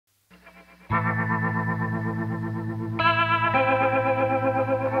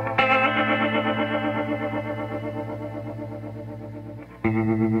A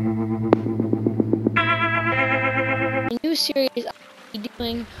new series I'll be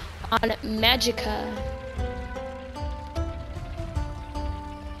doing on Magika.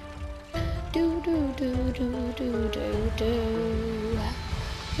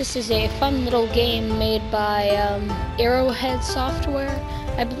 This is a fun little game made by Arrowhead Software.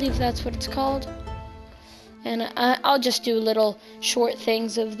 I believe that's what it's called. And I'll just do little short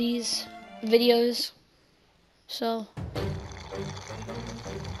things of these videos. So.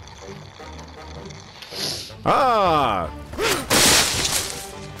 Ah!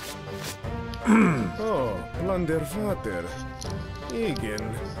 Oh, Plundervater.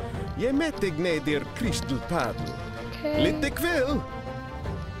 Igen. Je mettig neder kristalpadel. Okay. Lite kväll.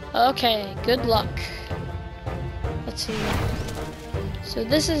 Okay, good luck. Let's see. So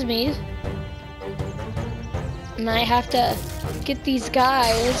this is me. And I have to get these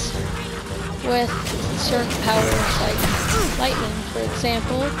guys with certain powers, like lightning, for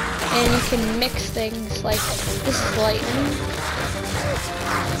example. And you can mix things, like this is lightning.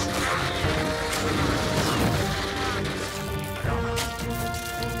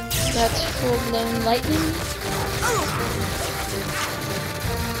 That's full-blown lightning.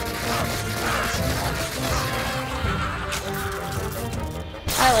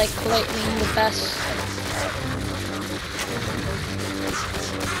 I like lightning the best.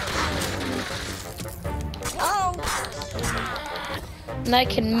 And I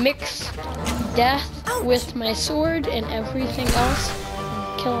can mix death with my sword and everything else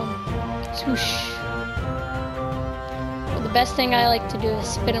and kill him. Swoosh. But the best thing I like to do is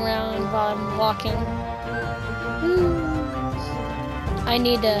spin around while I'm walking. Woo. I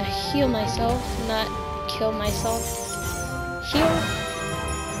need to heal myself, not kill myself. Heal.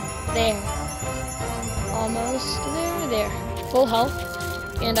 There. Almost there. Full health.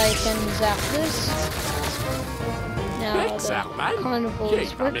 And I can zap this. Now the carnival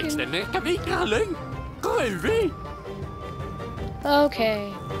is working.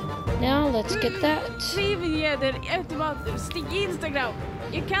 Okay. Now let's get that.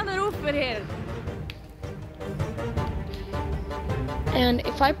 And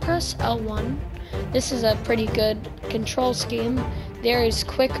if I press L1, this is a pretty good control scheme. There is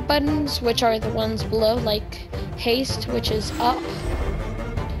quick buttons, which are the ones below, like haste, which is up,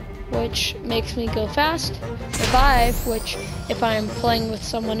 which makes me go fast. Revive, which if I'm playing with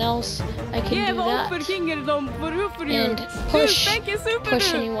someone else, I can do that. And push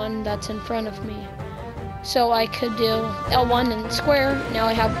anyone that's in front of me. So I could do L1 and square. Now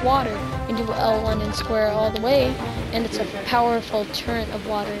I have water. I do L1 and square all the way, and it's a powerful torrent of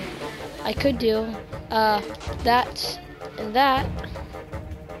water. I could do that and that,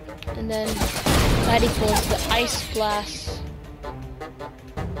 and then that equals the ice blast.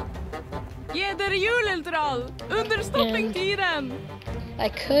 And I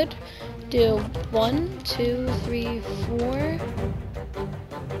could do 1, 2, 3, 4.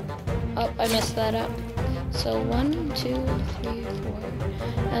 Oh, I messed that up. So 1, 2, 3, 4,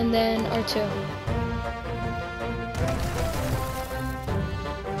 and then R2.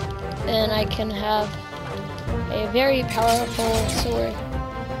 And I can have a very powerful sword.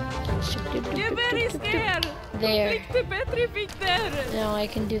 There. Now I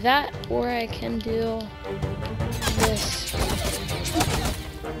can do that, or I can do this.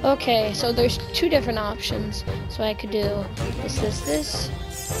 Okay, so there's two different options. So I could do this,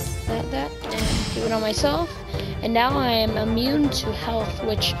 that, and do it on myself. And now I am immune to health,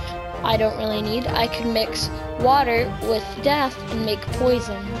 which I don't really need. I can mix water with death and make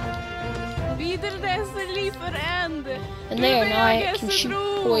poison. And there, now I can shoot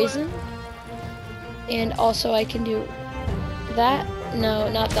poison. And also I can do that. No,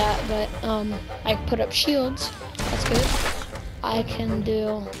 not that, but I put up shields. That's good. I can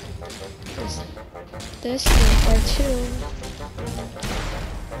do this and R2.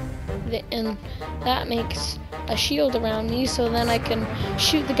 And that makes a shield around me, so then I can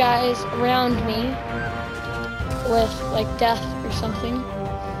shoot the guys around me with like death or something.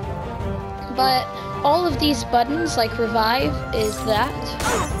 But all of these buttons, like revive, is that.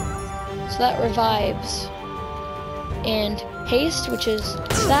 So that revives. And haste, which is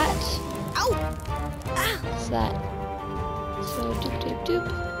that. It's that. So doop doop doop.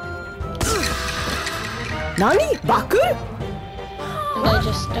 Nani? Baku? And I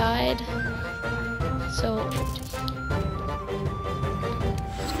just died. So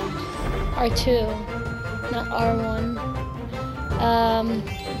R2, not R1.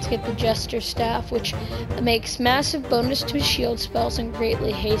 Let's get the Jester Staff, which makes massive bonus to shield spells and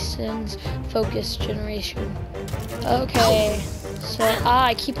greatly hastens focus generation. Okay, so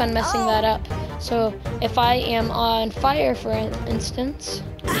I keep on messing that up. So if I am on fire, for instance,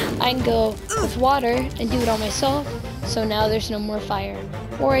 I can go with water and do it on myself, so now there's no more fire.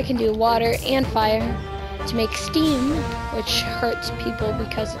 Or I can do water and fire to make steam, which hurts people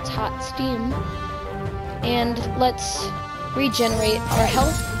because it's hot steam. And let's regenerate our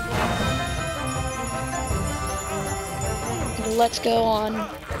health. And let's go on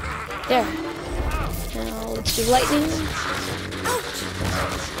there. Now let's do lightning.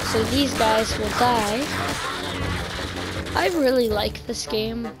 So these guys will die. I really like this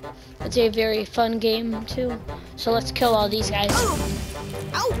game. It's a very fun game too. So let's kill all these guys.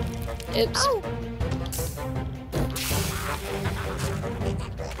 Oops.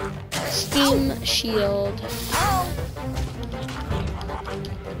 Steam shield.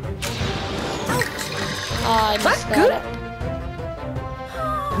 I messed that up.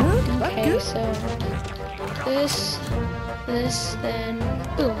 Okay, so this, then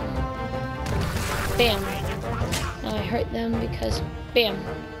boom. Bam. Now I hurt them because bam.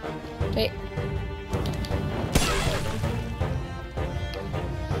 Wait.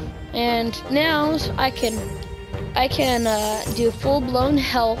 And now I can do full-blown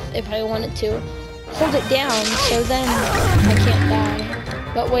health if I wanted to. Hold it down so then I can't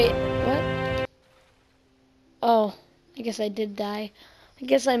die. But wait, what? Oh, I guess I did die. I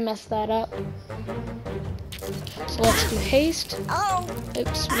guess I messed that up. So let's do haste.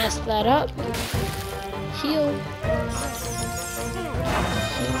 Oops, messed that up. Heal.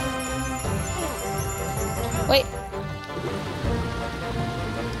 Wait.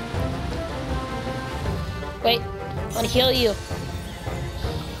 Wait, I want to heal you.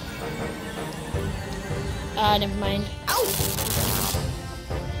 Never mind.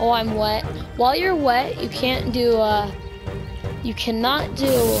 Oh, I'm wet. While you're wet, you can't do, you cannot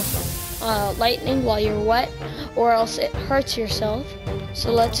do lightning while you're wet, or else it hurts yourself.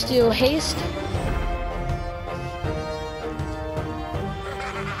 So let's do haste.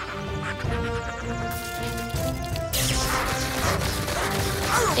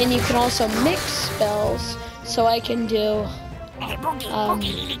 And you can also mix spells, so I can do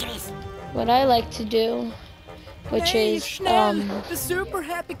what I like to do, which is de super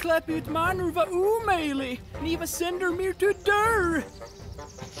happy clap utmanar var omöjlig. Ni var sänder mer till dörr.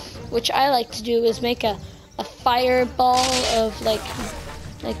 Which I like to do is make a fireball of like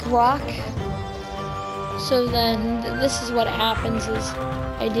rock. So then this is what happens is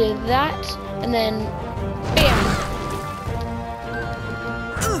I do that and then bam.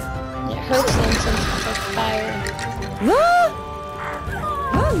 And it hurts them since it's like fire.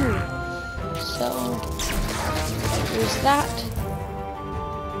 So there's that.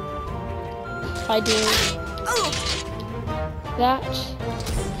 If I do that.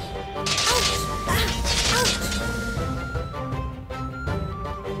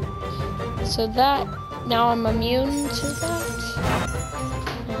 So that, now I'm immune to that.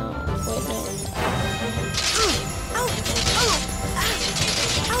 Wait, no.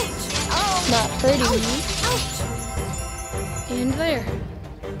 Not hurting me. And there.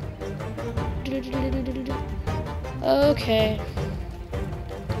 Okay.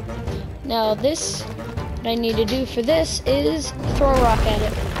 Now this, what I need to do for this is throw a rock at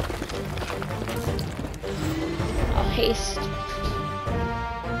it. I'll haste.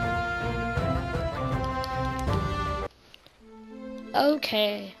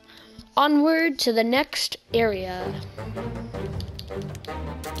 Okay, onward to the next area.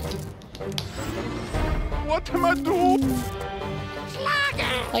 What am I doing?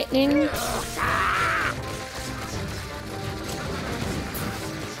 Lightning.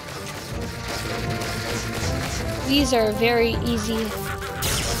 These are very easy.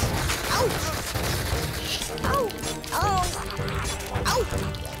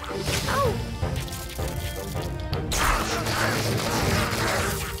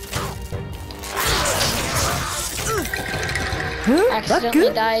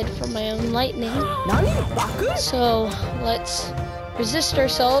 Accidentally died from my own lightning. So let's resist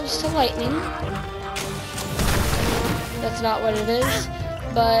ourselves to lightning. That's not what it is,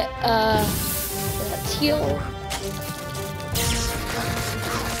 but let's heal.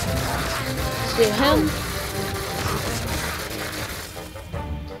 Let's do him.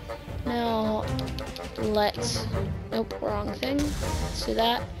 Now let's, nope, wrong thing. Let's do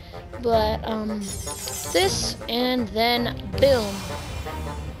that. But this, and then boom.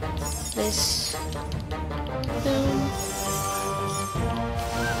 This, boom.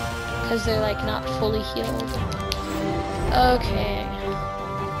 Because they're like not fully healed. Okay.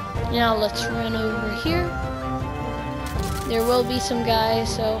 Now let's run over here. There will be some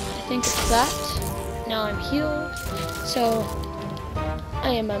guys, so I think it's that. Now I'm healed. So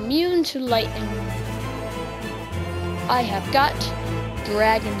I am immune to lightning. I have got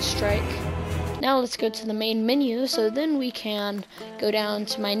Dragon Strike. Now let's go to the main menu, so then we can go down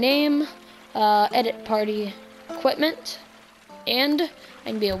to my name, edit party equipment, and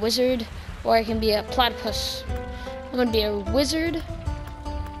I can be a wizard, or I can be a platypus. I'm gonna be a wizard,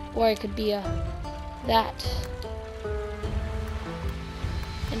 or I could be a that.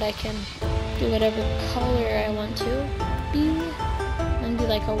 And I can do whatever color I want to be. And be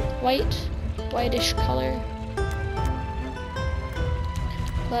like a whitish color.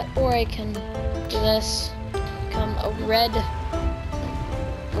 Or I can do this, become a red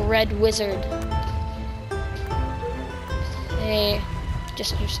wizard. Hey,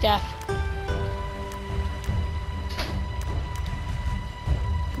 just your staff.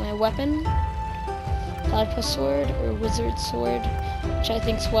 My weapon, platypus sword or wizard sword, which I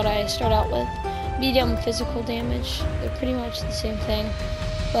think is what I start out with. Medium physical damage. They're pretty much the same thing.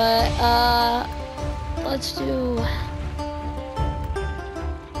 But let's do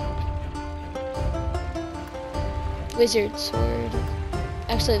wizard sword.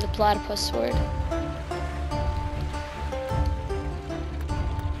 Actually, the platypus sword.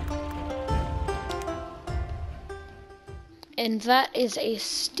 And that is a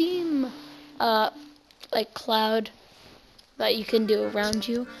steam like cloud that you can do around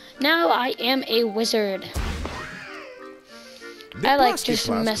you. Now I am a wizard. I like just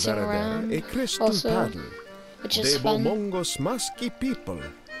messing around also, which is fun. Många smaskig people,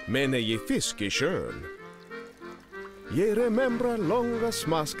 men är fisk i sjön. Jag remembrar långa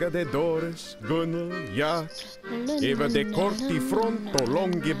smaskade Doris, Gunnel, Jack. Även det kort i front och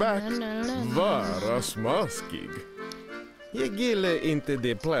lång i back. Vara smaskig. Jag gillar inte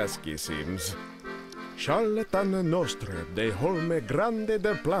de plaskisims. Charlatan nostre de holme grande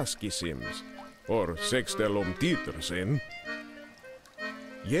de plaskisims. Or sextelum titersen.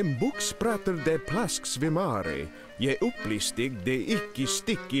 Jem buks prater de plasksvimare. Je upplistig de icke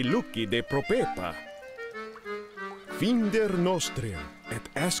sticky lucky de propepa. Finder nostre et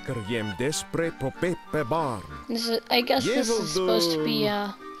äsker jem despre propepe barn. I guess this is supposed to be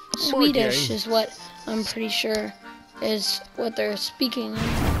Swedish is what I'm pretty sure is what they're speaking.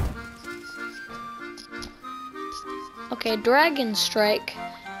 Okay, Dragon Strike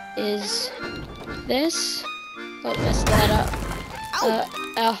is this. Oh, messed that up.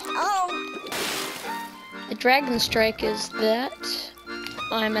 The Dragon Strike is that.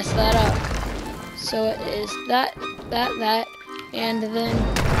 Oh, I messed that up. So it is that, and then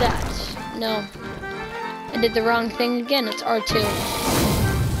that. No. I did the wrong thing again. It's R2.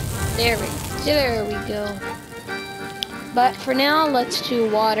 There we go. But for now, let's do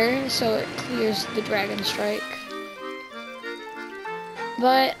water, so it clears the Dragon Strike.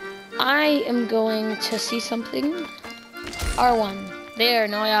 But I am going to see something. R1. There,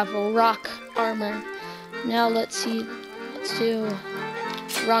 now I have a rock armor. Now let's see. Let's do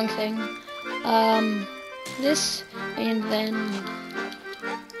wrong thing. This, and then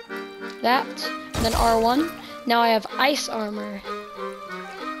that, and then R1. Now I have ice armor.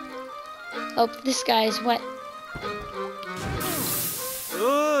 Oh, this guy's wet.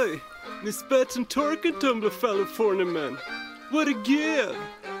 Oj! Ni spät som torkentumlar faller fornemen. What a give!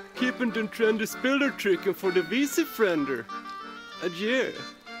 Keeping den trendy spiller tricken for the vice friender. Adieu.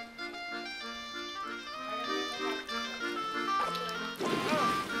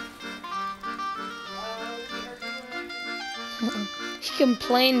 He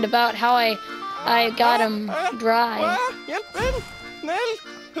complained about how I got him dry. Hjälp en! Snäll!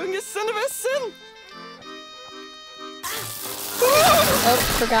 Hungesen är vässen! Oh,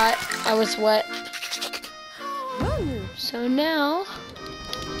 forgot I was wet. So now,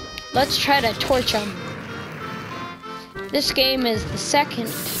 let's try to torch him. This game is the second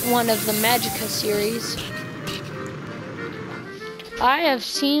one of the Magika series. I have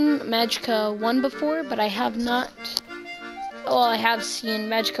seen Magika 1 before, but I have not... Well, I have seen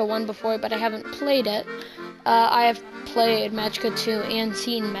Magika 1 before, but I haven't played it. I have played Magika 2 and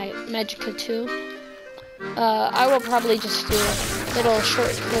seen Magika 2. I will probably just do little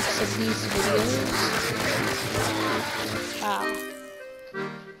short clips of these videos. Wow.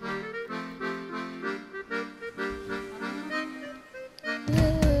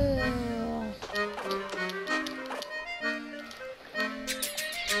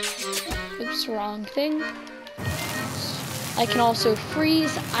 Oops, wrong thing. I can also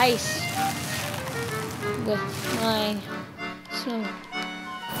freeze ice with my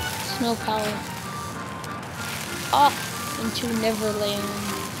snow power. Off into Neverland.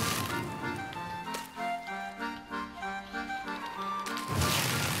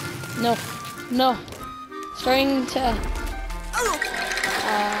 No. Starting to...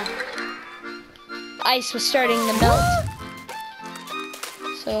 ice was starting to melt.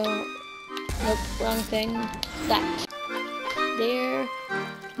 So, nope, wrong thing. That. There.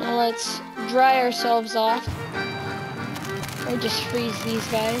 Now let's dry ourselves off. Or just freeze these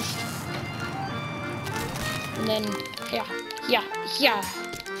guys. And then, yeah.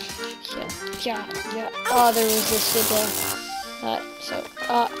 Oh, they're resisted to that. So,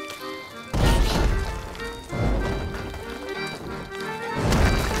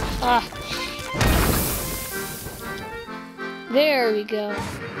 there we go.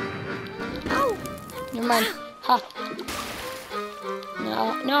 Ow! Never mind. Ha!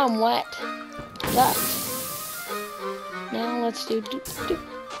 Now I'm wet. That. Now let's do doop doop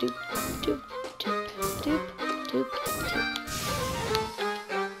doop doop doop doop doop doop.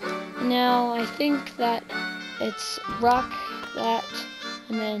 Now I think that it's rock that,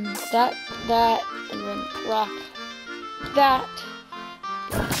 and then that, and then rock that.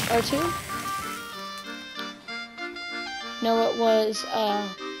 R2? No, it was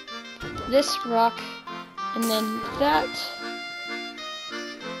this rock, and then that.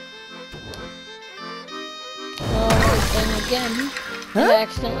 And again, I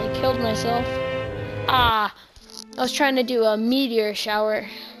accidentally killed myself. I was trying to do a meteor shower.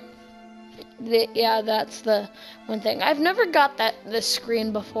 Yeah, that's the one thing. I've never got this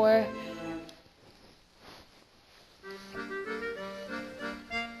screen before.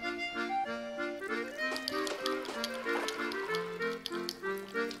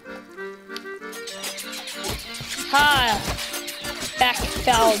 Ha! Back,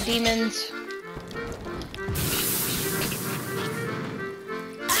 foul demons.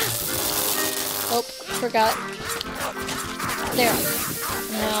 Oh, forgot. There.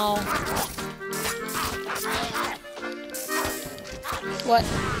 Now. What?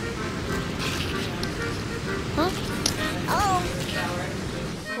 Huh? Oh.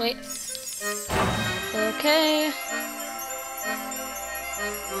 Wait. Okay.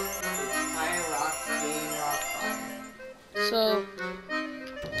 So,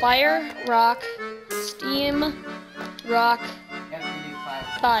 fire, rock, steam, rock,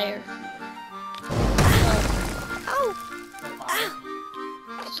 fire.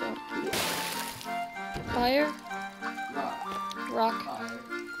 So, fire, rock,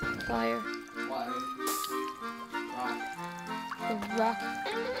 fire, rock,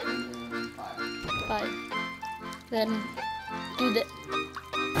 fire. Then do that.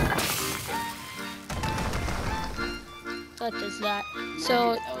 What is that?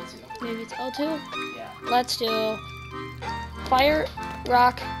 So maybe it's L2? Yeah. Let's do fire,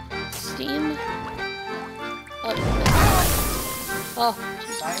 rock, steam. Oh.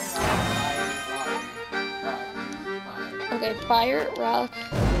 Okay, fire, rock,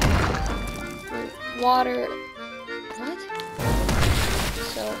 water. What?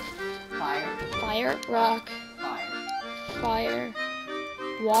 So fire, rock, fire,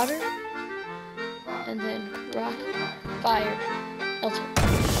 water, and then rock, fire, altar.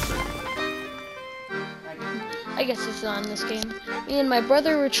 I guess it's on this game. Me and my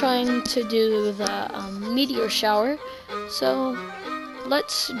brother were trying to do the meteor shower, so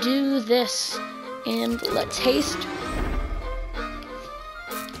let's do this, and let's haste.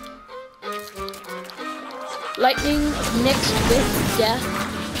 Lightning mixed with death,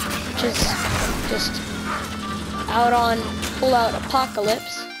 which is just out on full out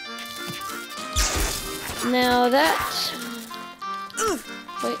apocalypse. Now that,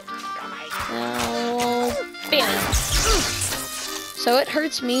 wait, now, bam. So it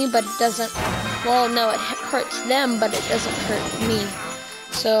hurts me, but it doesn't, well, no, it hurts them, but it doesn't hurt me.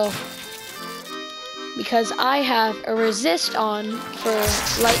 So, because I have a resist on for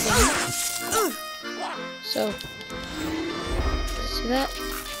lightning. So, see that?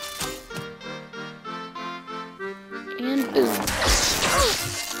 And boom.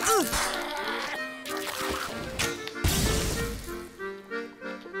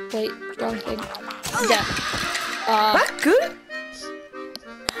 Wait, wrong thing. Death. That's good.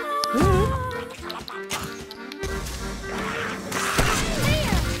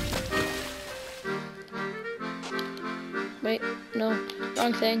 Wait, no,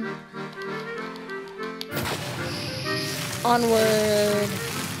 wrong thing. Onward.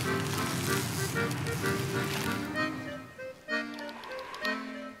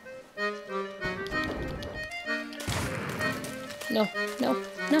 No, no,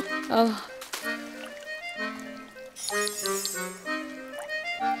 no. Oh.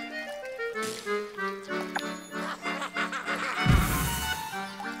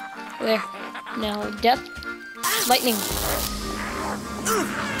 There. Now, death. Lightning.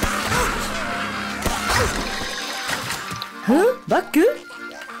 Huh? That good?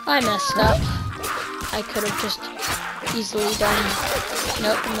 I messed up. I could have just easily done...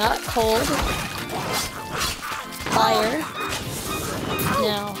 Nope, not cold. Fire.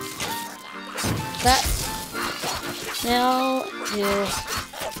 Now. That. Now do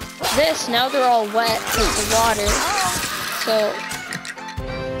this. Now they're all wet with the water. So...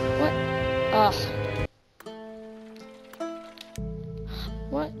 What? Ugh.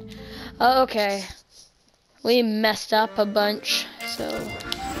 What? Oh, okay. We messed up a bunch, so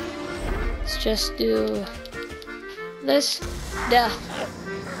let's just do this. Death.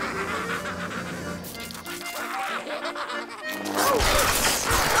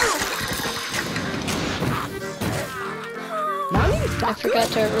 I forgot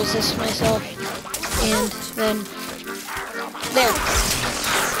to resist myself, and then there.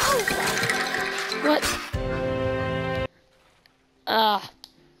 What? Ah.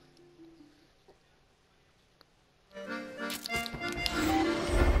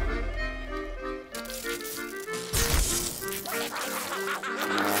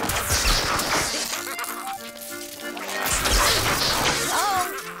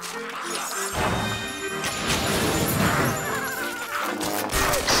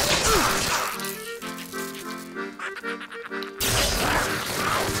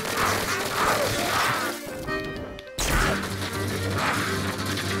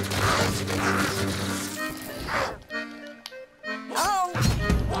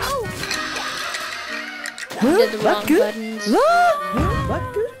 Did the wrong buttons.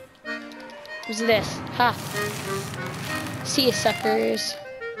 What good? What's this? Ha. See you, suckers.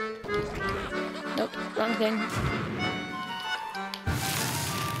 Nope, wrong thing.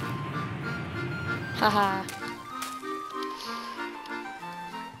 Haha.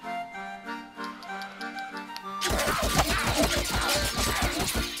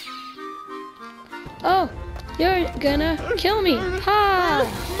 Oh, you're gonna kill me. Ha!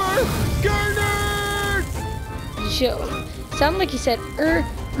 Joe. Sounded like he said,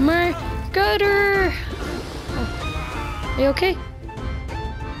 my gutter. Oh. Are you okay?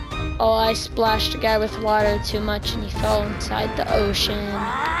 Oh, I splashed a guy with water too much and he fell inside the ocean.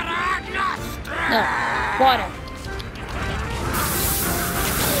 No, water.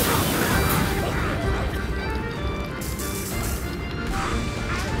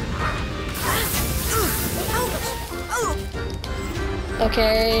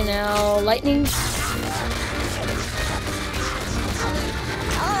 Okay, now lightning.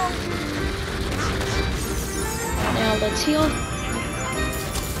 Now let's heal.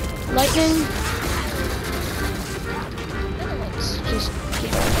 Lightning. Let's just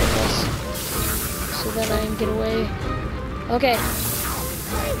keep on with this so that I can get away. Okay.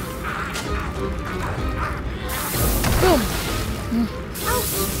 Boom.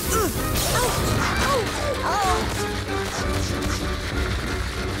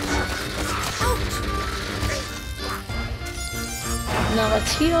 Now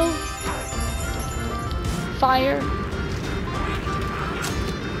let's heal. Fire.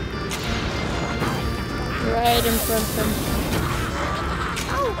 Right in front of him.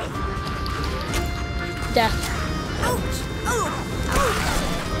 Death.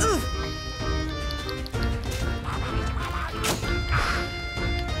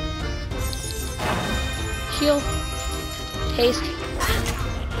 Heal. Haste.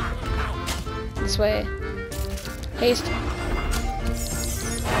 This way. Haste.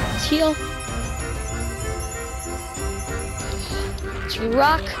 Let's heal. Let's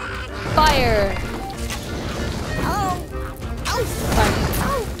rock. Fire. Fire.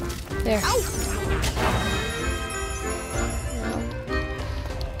 There.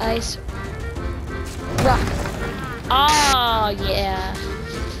 Ice. Rock. Oh, yeah.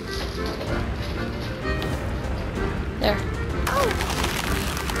 There.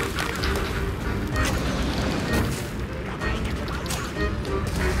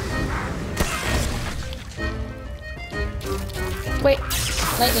 Wait,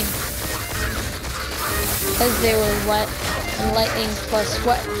 lightning. Because they were wet, and lightning plus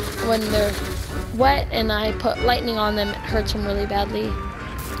wet. When they're wet and I put lightning on them, it hurts them really badly.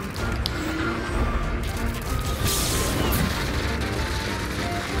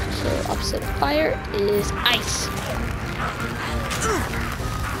 So opposite of fire is ice.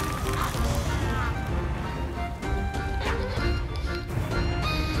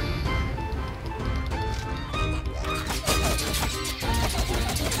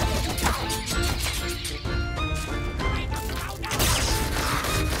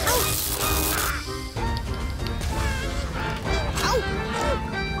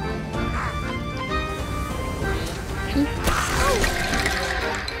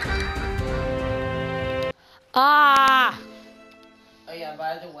 Oh yeah, yeah,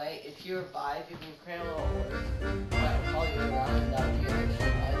 by the way, if you revive, you can create a little order that will call you around, and that will be your extra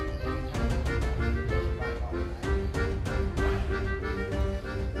life, and then you can revive automatically.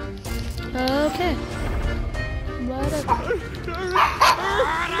 Okay. Whatever.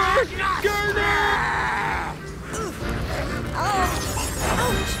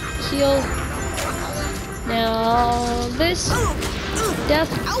 Heal. Now this.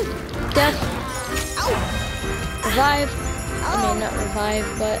 Death. Death. Revive. I mean, not revive,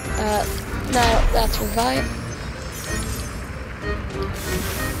 but no, that's revive.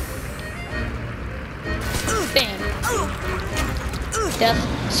 Bam.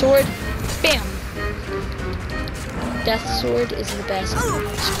 Death sword. Bam. Death sword is the best.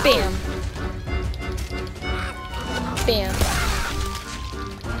 Bam. Bam.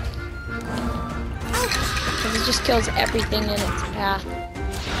 Because it just kills everything in its path.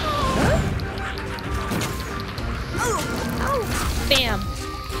 Bam.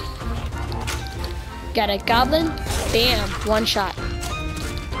 Got a goblin. Bam. One shot.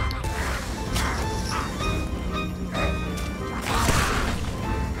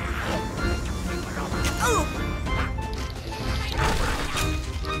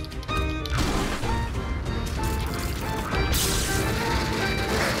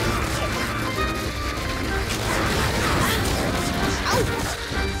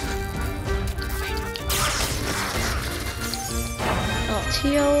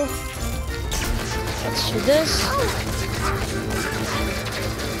 Heal. Let's do this.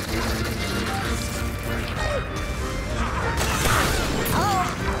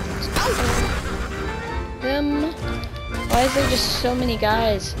 Them. Why is there just so many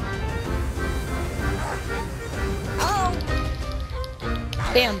guys?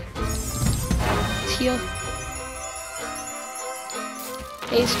 Bam. Let's heal.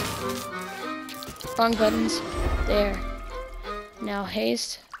 Haste. Wrong buttons. There. Now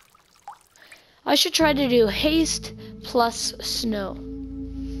haste. I should try to do haste plus snow,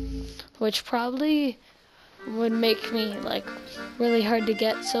 which probably would make me like really hard to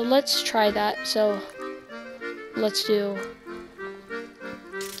get. So let's try that. So let's do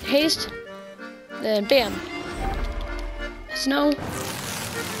haste, then bam, snow.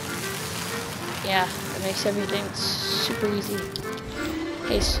 Yeah, that makes everything super easy.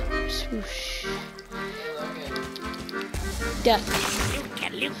 Haste, swoosh. Death.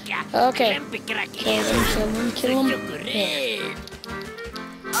 Okay. Kill him. Yeah.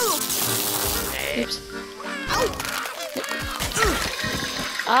 Oops.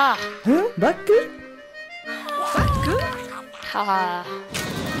 Ah. Huh? That good? That good? Haha.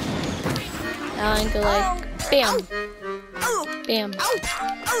 Now I can go like, bam. Bam.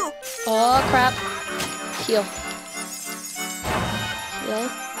 Oh crap. Heal. Heal.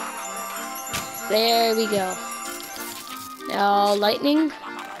 There we go. Now lightning.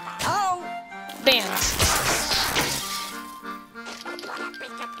 Bam.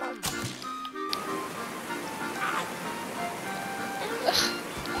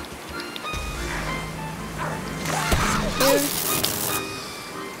 Here.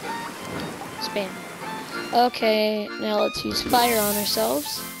 Spam. Okay, now let's use fire on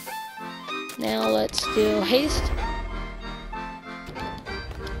ourselves. Now let's do haste.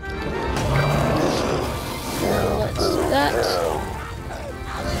 Now let's do that.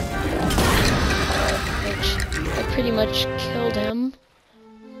 I pretty much killed him,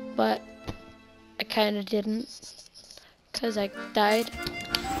 but I kind of didn't, because I died.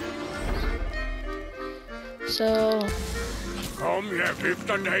 So... Kom, jag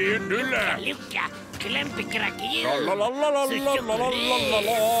viftar dig i nylle! Lycka, klämpekrakil!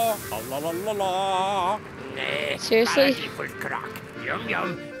 Seriously? Yum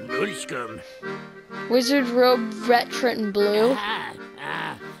yum, nullskum. Wizard robe, red, and blue.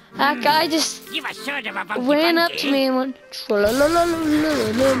 That guy just ran up to me and went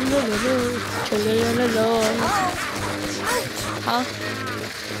huh?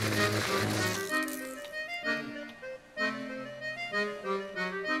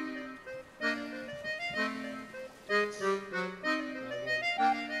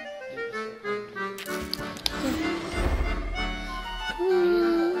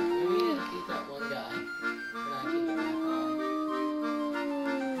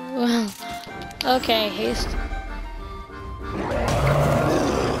 Okay, haste.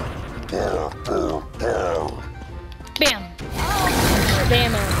 Bam!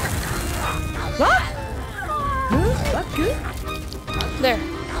 Bam! What? Huh? That good? There.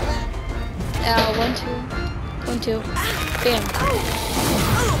 1, 2. 1, 2. Bam.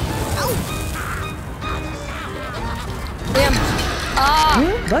 Bam. Ah!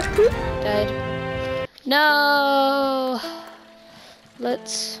 Huh? That good? Died. No!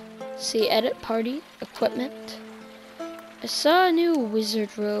 let's see, edit party, equipment. I saw a new wizard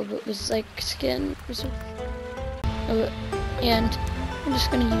robe. It was like skin wizard. And I'm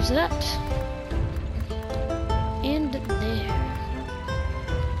just gonna use that. And there.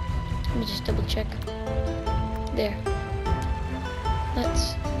 Let me just double check. There.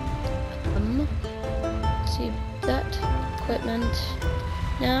 Let's see that equipment.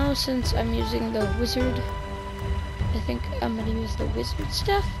 Now, since I'm using the wizard, I think I'm gonna use the wizard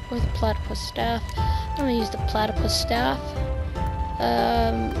staff or the platypus staff. I'm gonna use the platypus staff.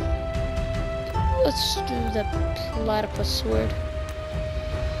 Let's do the platypus sword.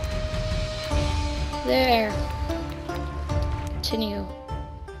 There. Continue.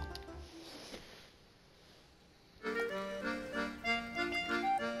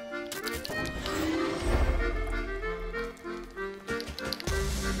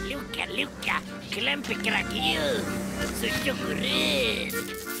 Luka, klampekrakil, så tjockret.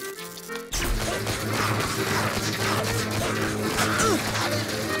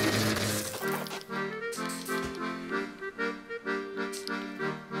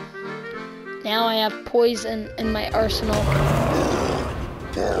 Now I have poison in my arsenal.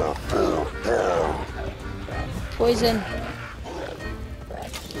 Poison.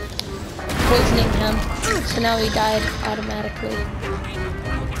 Poisoning him. So now he died automatically.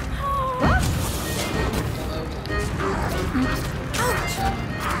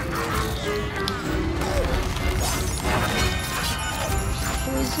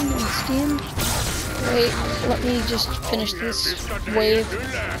 Poison and steam. Wait, let me just finish this wave.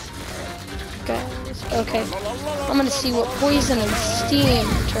 Guys, okay. I'm gonna see what poison and steam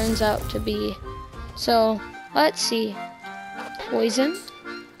turns out to be. So, let's see. Poison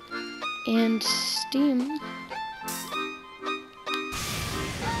and steam.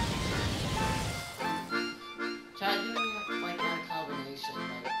 Try doing like a combination,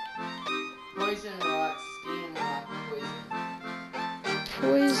 like poison rock, steam rock, poison.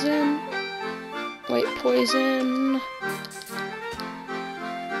 Poison. Wait, poison.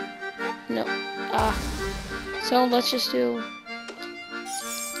 No. So let's just do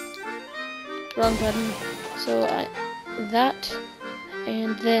wrong button. So that,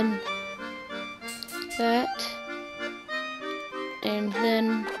 and then that, and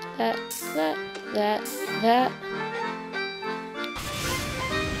then that.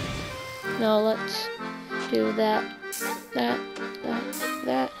 No, let's do that,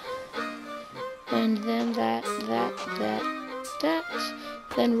 and then that,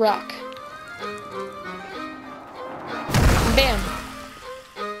 then rock. Bam!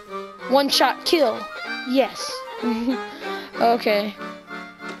 One shot kill. Yes. Okay.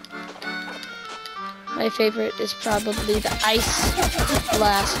 My favorite is probably the ice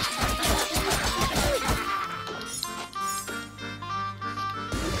blast.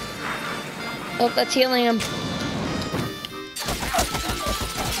 Oh, that's healing him.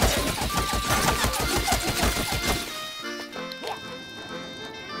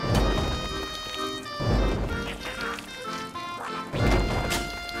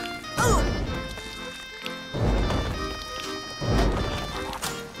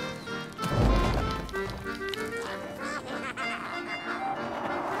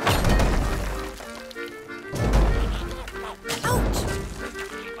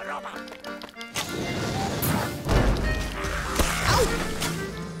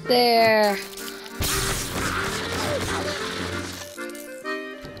 There.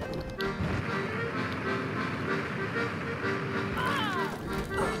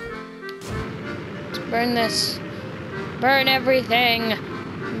 Let's burn this. Burn everything.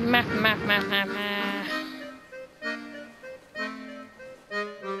 Mah, mah, mah, mah, mah.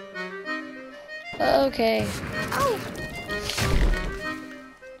 Okay.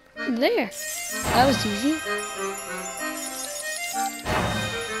 There. That was easy.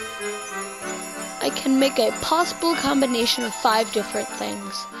 I can make a possible combination of 5 different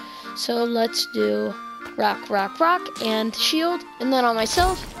things. So let's do rock, rock, rock, and shield. And then on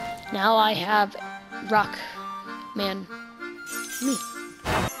myself, now I have rock man me.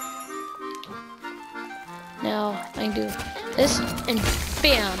 Now I can do this and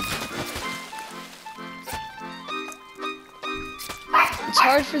bam. It's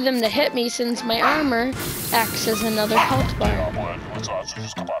hard for them to hit me since my armor acts as another health bar.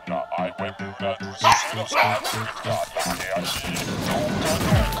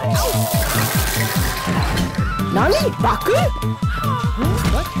 Nani? Baku?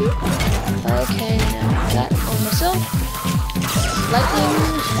 Okay, now that on myself. Lightning.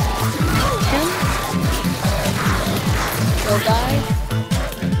 Him. Go die.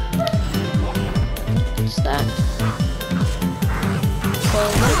 What's that?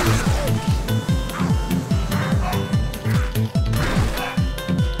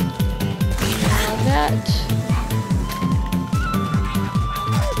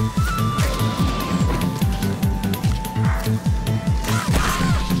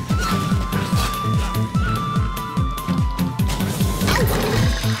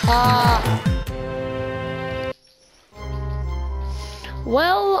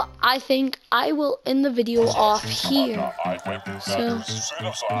 Well, I think I will end the video off here. So,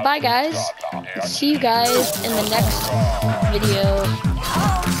 bye guys. See you guys in the next video.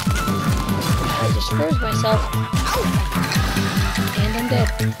 I just froze myself. And I'm dead.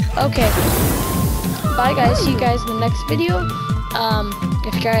 Okay. Bye guys. See you guys in the next video.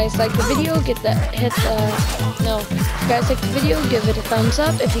 If you guys like the video, if you guys like the video, give it a thumbs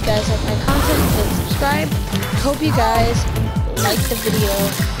up. If you guys like my content, then subscribe. Hope you guys like the video.